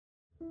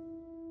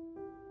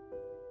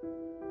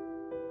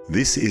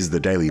This is the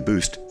daily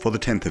boost for the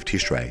 10th of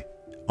Tishrei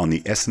on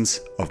the essence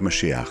of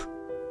Moshiach.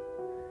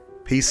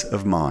 Peace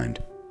of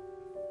mind.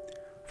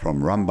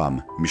 From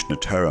Rambam, Mishnah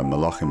Torah,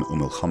 Malachim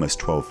Umilchamas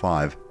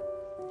 12:5.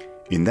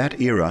 In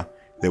that era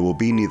there will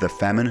be neither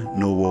famine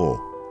nor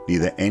war,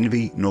 neither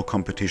envy nor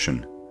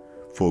competition,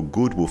 for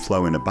good will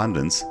flow in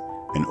abundance,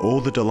 and all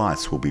the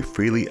delights will be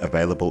freely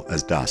available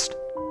as dust.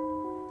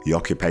 The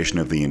occupation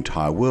of the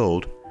entire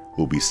world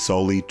will be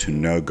solely to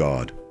know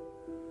God.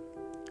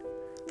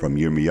 From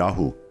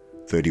Yirmiyahu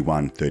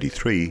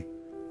 31:33,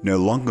 no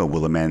longer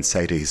will a man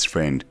say to his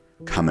friend,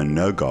 "Come and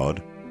know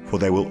God," for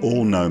they will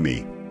all know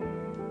me.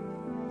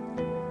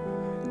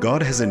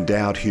 God has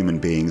endowed human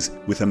beings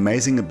with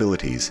amazing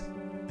abilities,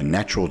 a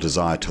natural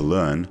desire to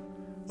learn,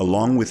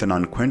 along with an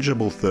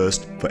unquenchable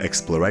thirst for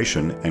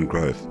exploration and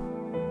growth.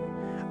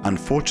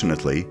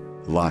 Unfortunately,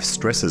 life's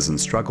stresses and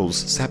struggles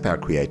sap our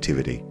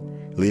creativity,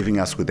 leaving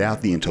us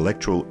without the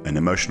intellectual and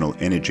emotional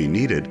energy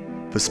needed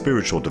for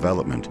spiritual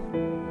development.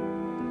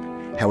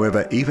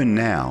 However, even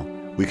now,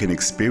 we can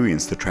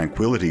experience the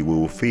tranquility we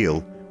will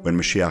feel when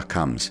Moshiach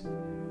comes.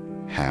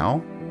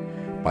 How?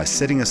 By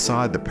setting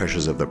aside the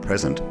pressures of the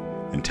present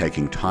and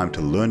taking time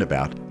to learn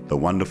about the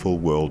wonderful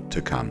world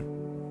to come.